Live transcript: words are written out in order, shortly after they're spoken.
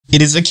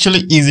It is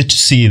actually easy to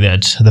see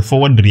that the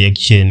forward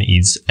reaction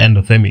is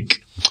endothermic.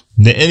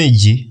 The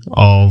energy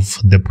of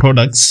the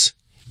products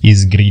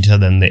is greater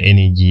than the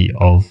energy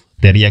of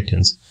the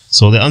reactants.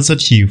 So the answer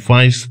to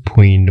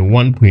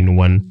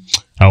 5.1.1,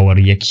 our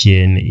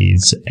reaction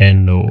is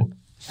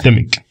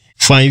endothermic.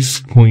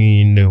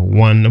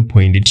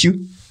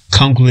 5.1.2,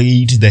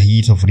 calculate the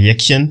heat of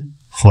reaction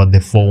for the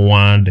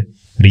forward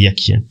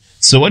reaction.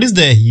 So what is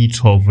the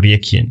heat of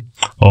reaction,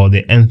 or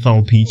the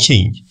enthalpy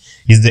change?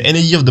 Is the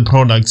energy of the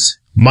products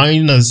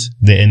minus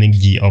the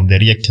energy of the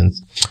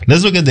reactants.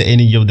 Let's look at the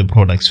energy of the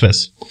products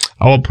first.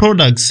 Our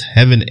products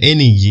have an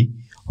energy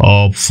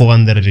of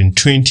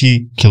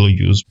 420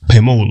 kilojoules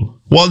per mole,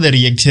 while the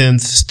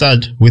reactants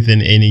start with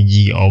an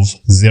energy of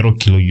 0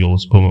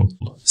 kilojoules per mole.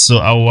 So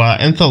our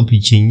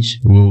enthalpy change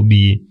will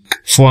be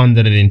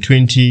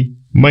 420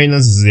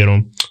 minus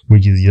 0,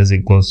 which is just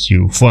equals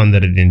to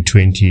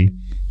 420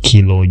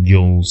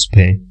 kilojoules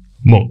per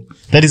mole.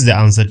 That is the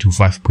answer to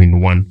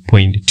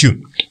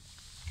 5.1.2.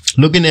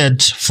 Looking at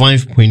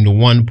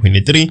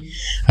 5.1.3,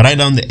 write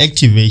down the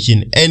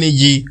activation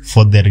energy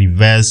for the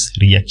reverse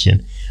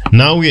reaction.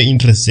 Now we are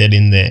interested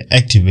in the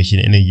activation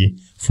energy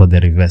for the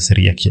reverse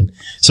reaction.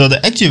 So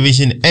the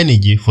activation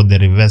energy for the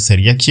reverse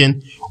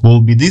reaction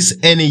will be this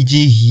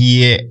energy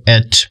here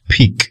at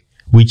peak,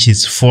 which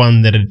is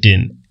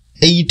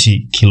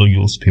 480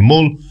 kilojoules per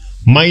mole,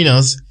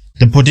 minus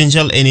the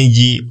potential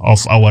energy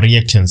of our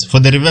reactants. For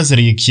the reverse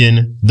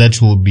reaction, that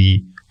will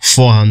be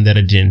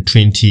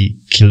 420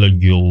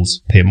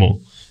 kilojoules per mole.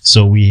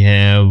 So we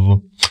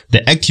have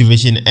the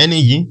activation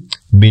energy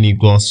being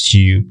equals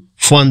to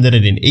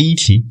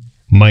 480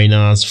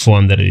 minus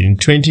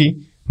 420,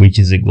 which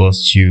is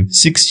equals to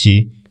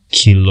 60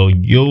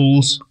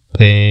 kilojoules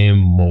per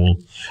mole.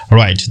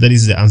 Right, that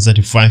is the answer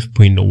to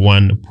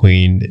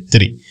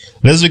 5.1.3.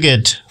 Let's look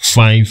at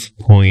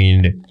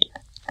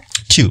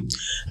 5.2.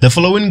 The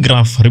following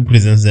graph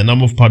represents the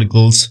number of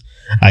particles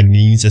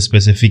against a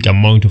specific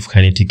amount of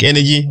kinetic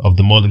energy of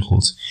the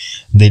molecules.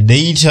 The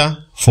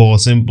data for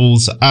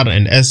samples R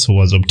and S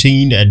was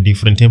obtained at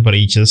different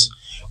temperatures,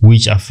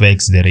 which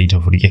affects the rate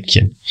of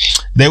reaction.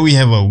 There we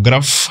have a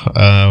graph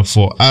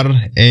for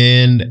R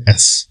and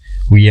S.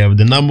 We have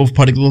the number of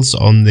particles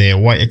on the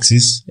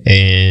y-axis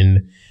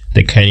and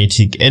the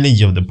kinetic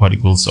energy of the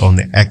particles on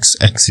the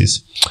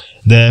x-axis.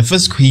 The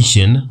first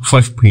question,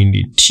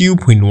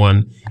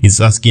 5.2.1,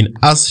 is asking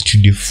us to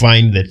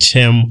define the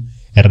term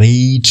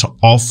rate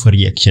of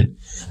reaction.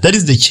 That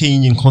is the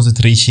change in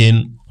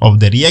concentration of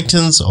the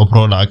reactants or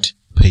product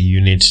per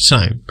unit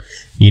time.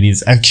 It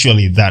is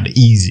actually that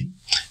easy.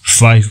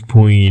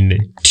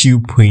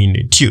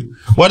 5.2.2.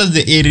 What does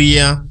the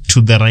area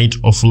to the right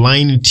of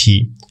line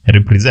T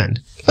represent?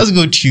 Let's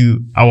go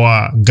to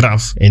our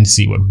graph and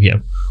see what we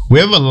have. We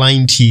have a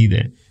line T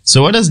there.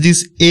 So what does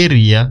this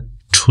area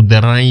to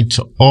the right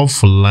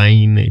of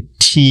line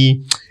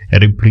T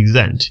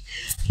represent?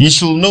 You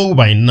should know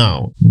by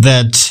now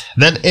that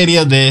that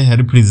area there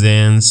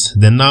represents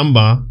the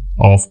number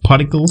of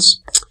particles.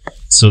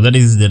 So that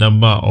is the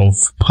number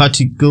of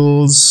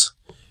particles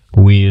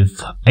with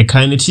a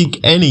kinetic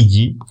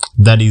energy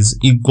that is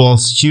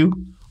equals to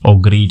or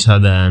greater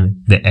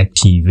than the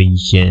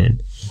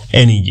activation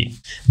energy.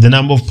 The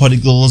number of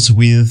particles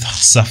with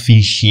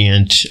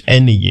sufficient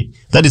energy.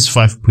 That is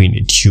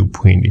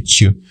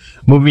 5.2.2.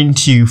 Moving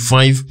to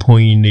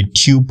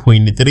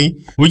 5.2.3.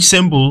 Which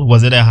sample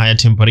was at a higher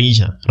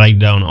temperature? Write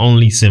down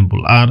only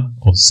sample R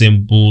or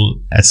sample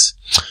S.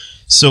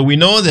 So we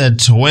know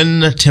that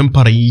when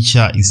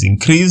temperature is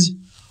increased,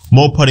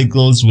 more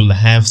particles will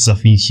have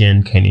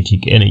sufficient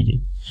kinetic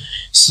energy.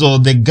 So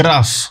the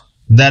graph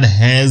that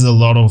has a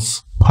lot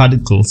of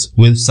particles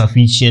with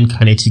sufficient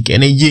kinetic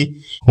energy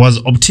was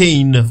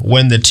obtained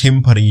when the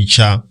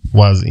temperature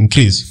was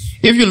increased.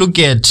 If you look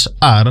at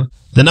R,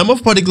 the number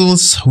of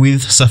particles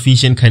with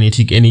sufficient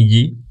kinetic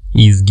energy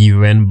is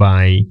given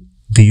by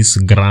this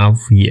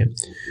graph here.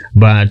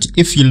 But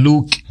if you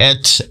look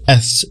at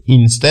S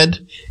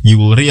instead, you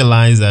will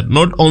realize that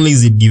not only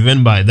is it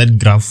given by that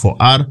graph for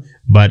R,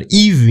 but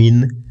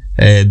even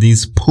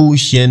this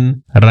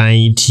portion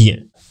right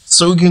here.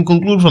 So we can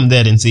conclude from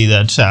that and say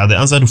that the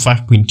answer to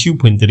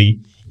 5.2.3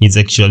 is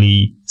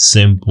actually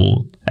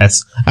simple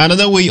S.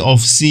 Another way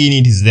of seeing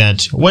it is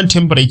that when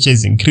temperature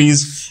is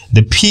increased,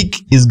 the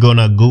peak is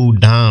gonna go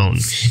down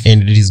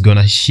and it is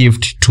gonna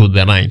shift to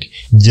the right,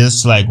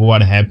 just like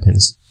what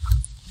happens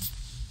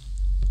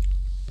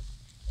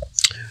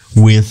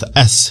with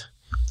S.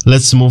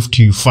 Let's move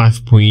to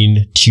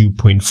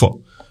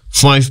 5.2.4.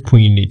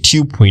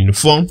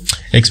 5.2.4.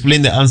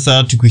 Explain the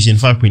answer to question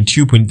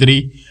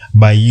 5.2.3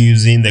 by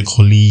using the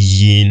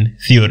collision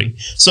theory.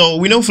 So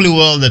we know fully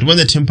well that when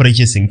the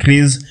temperatures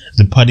increase,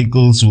 the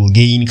particles will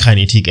gain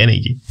kinetic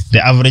energy.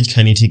 The average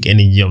kinetic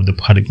energy of the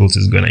particles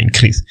is going to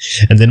increase.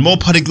 And then more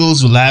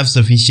particles will have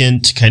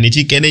sufficient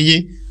kinetic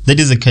energy. That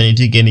is the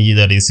kinetic energy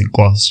that is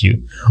equals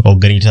to or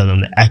greater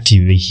than the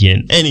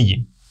activation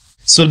energy.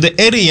 So the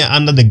area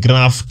under the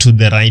graph to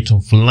the right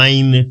of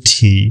line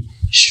T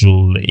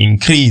should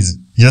increase,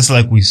 just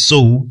like we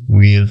saw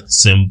with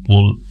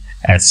sample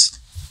S.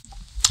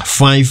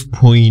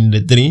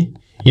 5.3.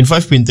 In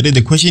 5.3,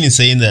 the question is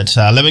saying that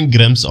 11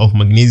 grams of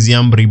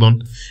magnesium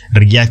ribbon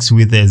reacts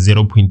with a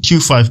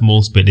 0.25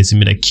 moles per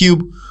decimeter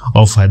cube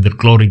of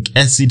hydrochloric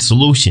acid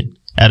solution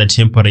at a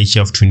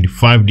temperature of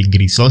 25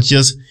 degrees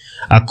Celsius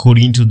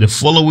according to the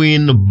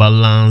following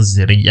balance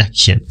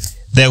reaction.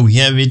 There we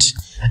have it.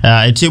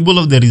 A table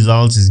of the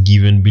results is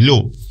given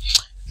below.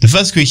 The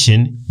first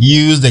question,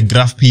 use the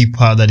graph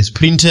paper that is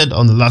printed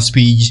on the last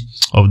page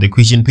of the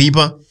question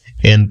paper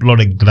and plot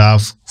a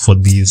graph for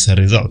this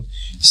result.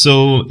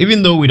 So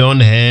even though we don't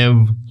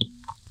have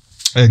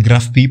a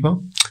graph paper,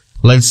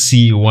 let's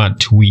see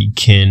what we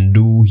can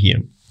do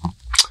here.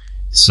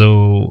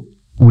 So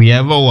we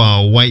have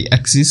our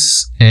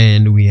y-axis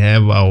and we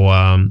have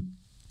our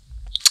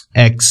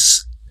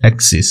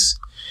x-axis.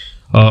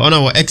 On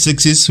our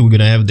x-axis, we're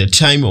gonna have the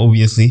time,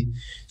 obviously.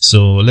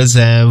 So let's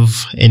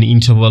have an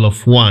interval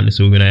of 1.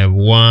 So we're gonna have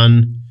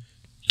 1,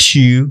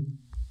 2,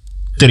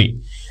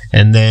 3.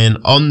 And then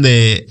on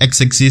the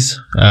x-axis,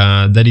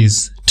 that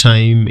is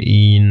time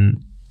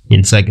in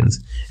seconds.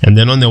 And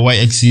then on the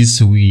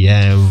y-axis, we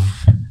have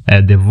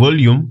the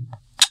volume.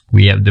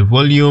 We have the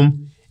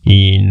volume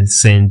in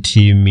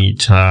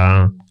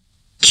centimeter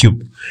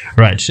cube.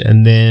 Right.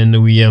 And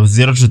then we have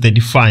 0 to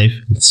 35.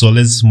 So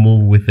let's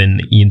move with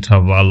an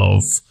interval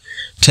of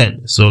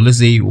 10. So let's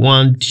say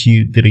 1,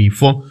 2, 3,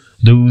 4.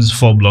 Those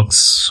 4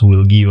 blocks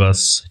will give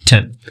us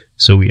 10.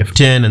 So we have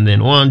 10 and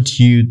then 1,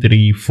 2,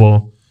 3,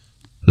 4.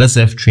 Let's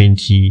have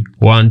 20.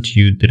 1,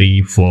 2,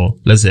 3, 4.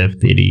 Let's have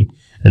 30.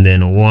 And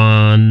then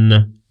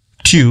 1,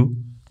 2.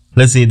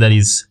 Let's say that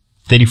is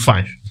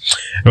 35.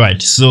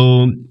 Right.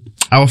 So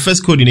our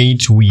first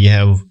coordinate, we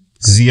have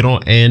 0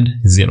 and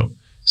 0.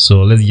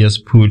 So let's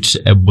just put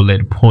a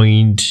bullet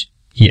point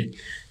here.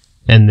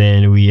 And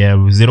then we have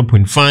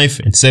 0.5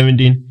 and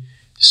 17.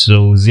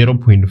 So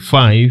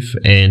 0.5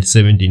 and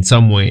 17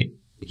 somewhere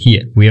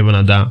here. We have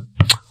another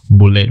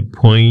bullet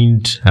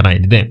point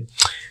right there.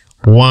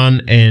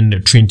 1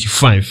 and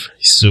 25.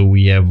 So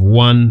we have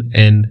 1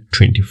 and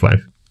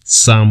 25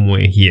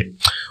 somewhere here.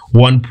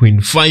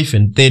 1.5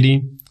 and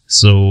 30.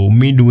 So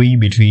midway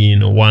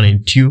between 1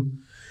 and 2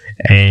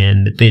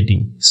 and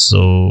 30.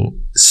 So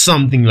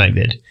something like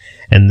that.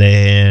 And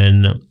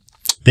then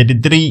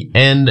 33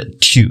 and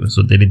 2.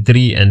 So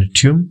 33 and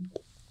 2.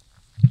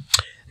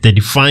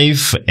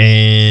 35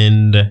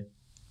 and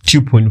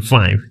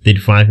 2.5.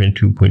 35 and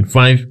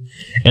 2.5.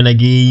 And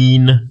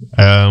again,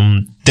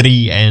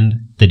 3 and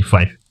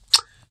 35.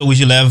 We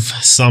should have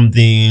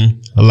something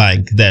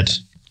like that.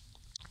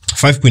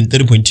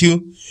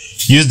 5.3.2.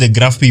 Use the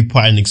graph paper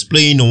and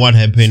explain what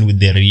happened with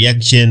the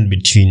reaction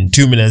between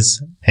 2 minutes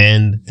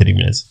and 3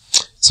 minutes.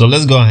 So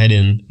let's go ahead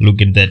and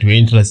look at that. We're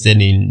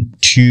interested in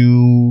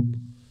 2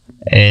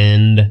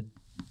 and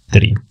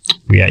 3.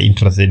 We are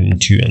interested in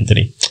 2 and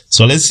 3.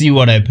 So let's see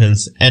what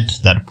happens at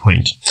that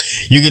point.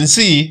 You can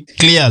see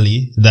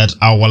clearly that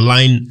our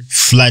line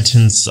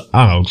flattens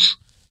out.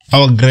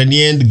 Our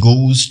gradient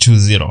goes to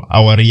 0.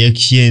 Our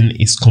reaction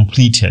is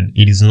completed.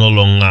 It is no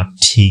longer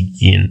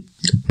taking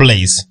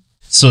place.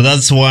 So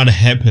that's what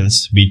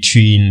happens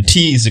between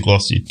t is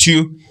equals to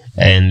 2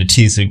 and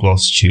t is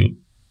equals to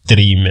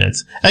 3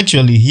 minutes.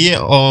 Actually, here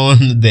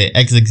on the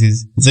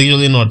x-axis, it's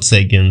actually not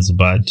seconds,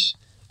 but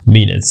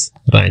minutes,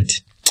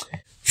 right?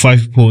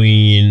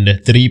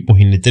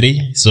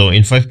 5.3.3. So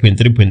in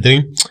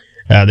 5.3.3,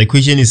 the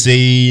question is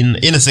saying,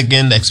 in a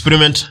second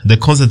experiment, the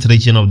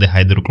concentration of the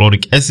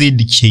hydrochloric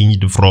acid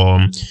changed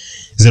from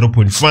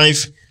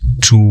 0.5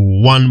 to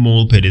 1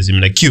 mole per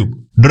decimeter cube.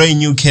 Draw a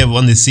new curve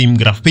on the same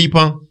graph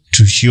paper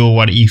to show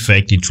what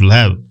effect it will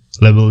have.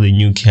 Label the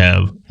new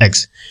curve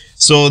X.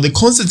 So the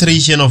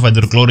concentration of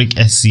hydrochloric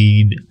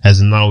acid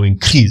has now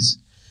increased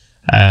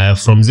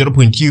from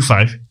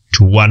 0.25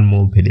 to 1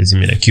 mole per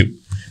decimeter cube.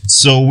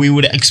 So we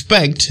would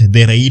expect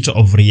the rate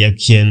of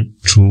reaction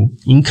to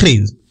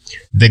increase.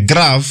 The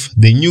graph,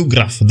 the new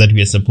graph that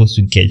we are supposed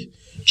to catch,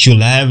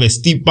 should have a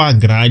steeper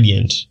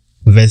gradient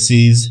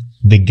versus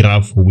the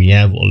graph we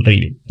have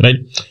already, right?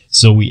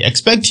 So we're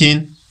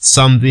expecting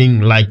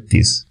something like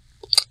this.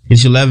 It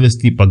should have a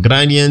steeper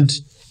gradient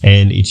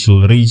and it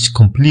should reach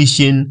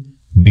completion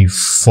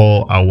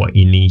before our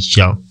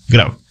initial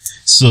graph.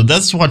 So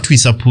that's what we're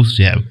supposed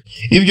to have.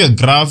 If your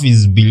graph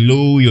is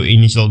below your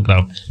initial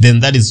graph, then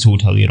that is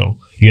totally wrong.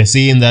 You are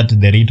saying that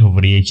the rate of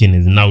reaction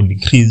is now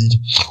decreased,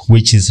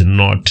 which is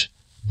not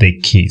the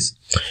case.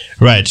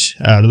 Right.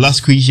 The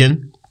last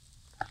question,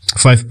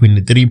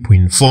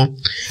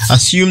 5.3.4.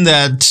 Assume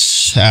that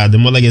the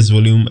molar gas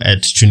volume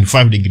at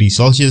 25 degrees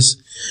Celsius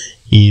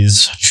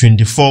is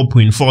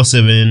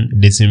 24.47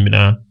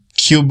 decimeter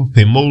cube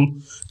per mole.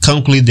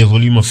 Calculate the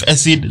volume of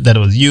acid that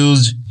was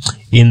used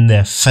in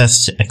the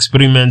first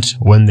experiment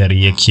when the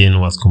reaction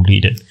was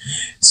completed.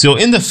 So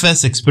in the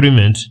first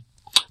experiment,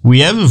 we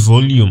have a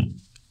volume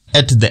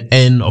at the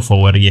end of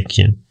our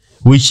reaction,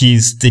 which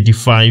is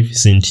 35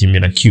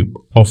 centimeter cube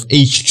of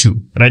H2,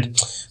 right?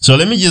 So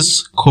let me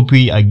just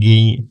copy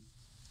again.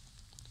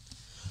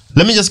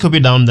 Let me just copy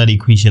down that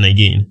equation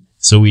again.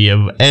 So we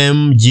have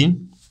mg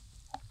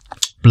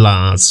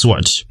plus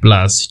what?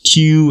 Plus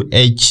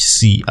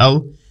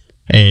 2HCl,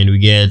 and we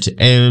get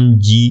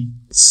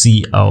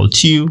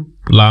MgCl2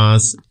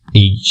 plus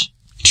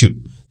H2.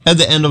 At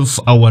the end of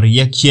our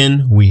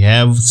reaction, we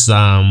have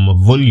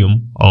some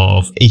volume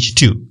of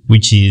H2,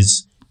 which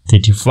is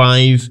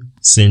 35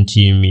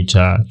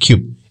 centimeter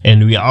cube.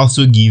 And we are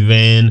also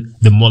given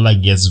the molar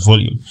gas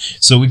volume.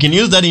 So we can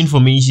use that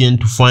information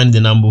to find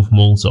the number of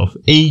moles of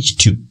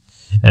H2.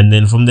 And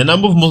then from the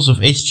number of moles of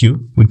H2,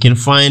 we can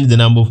find the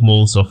number of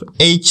moles of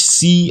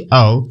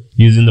HCl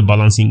using the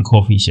balancing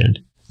coefficient.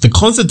 The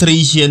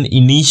concentration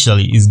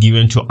initially is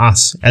given to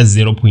us as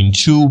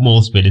 0.2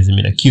 moles per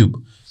decimeter cube.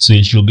 So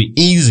it should be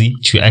easy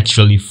to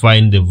actually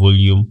find the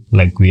volume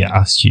like we are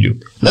asked to do.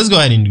 Let's go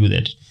ahead and do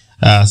that.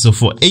 So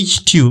for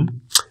H2,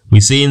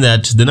 we're saying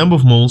that the number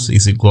of moles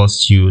is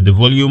equals to the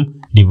volume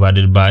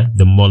divided by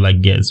the molar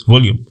gas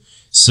volume.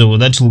 So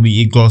that will be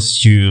equals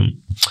to,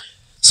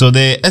 so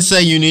the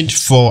SI unit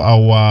for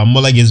our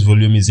molar gas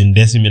volume is in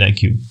decimeter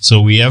cube. So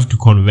we have to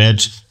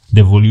convert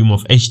the volume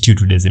of H2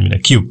 to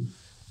decimeter cube.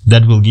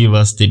 That will give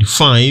us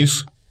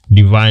 35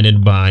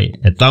 divided by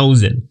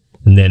 1000,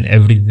 and then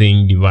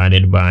everything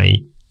divided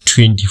by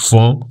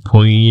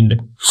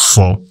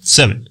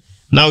 24.47.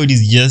 Now it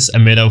is just a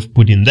matter of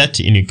putting that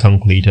in a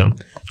calculator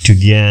to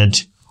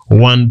get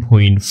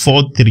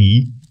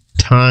 1.43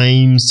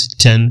 times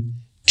 10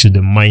 to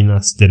the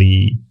minus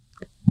 3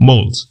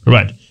 moles.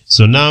 Right.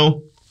 So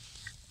now,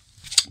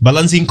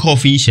 balancing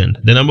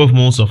coefficient, the number of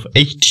moles of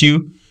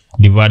H2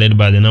 divided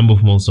by the number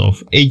of moles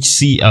of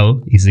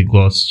HCl is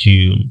equals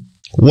to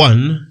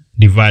 1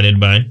 divided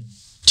by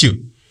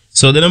 2.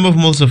 So the number of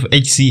moles of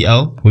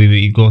HCl will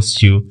be equals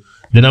to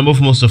the number of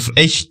moles of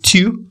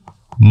H2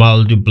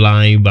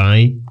 multiplied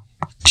by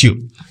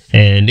 2.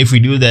 And if we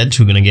do that,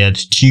 we're going to get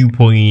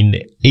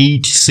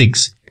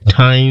 2.86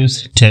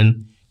 times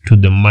 10 to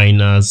the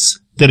minus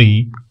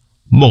 3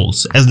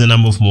 moles as the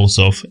number of moles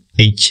of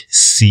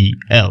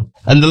HCl.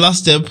 And the last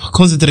step,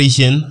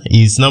 concentration,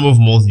 is number of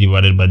moles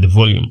divided by the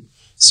volume.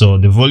 So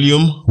the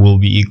volume will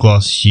be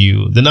equals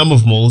to the number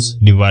of moles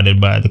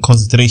divided by the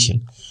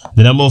concentration.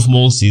 The number of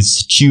moles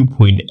is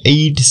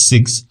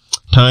 2.86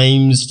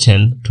 times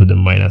 10 to the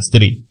minus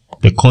 3.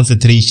 The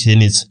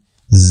concentration is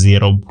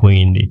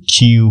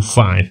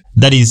 0.25.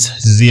 That is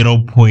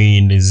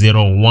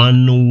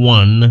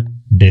 0.011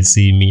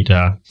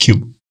 decimeter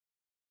cube.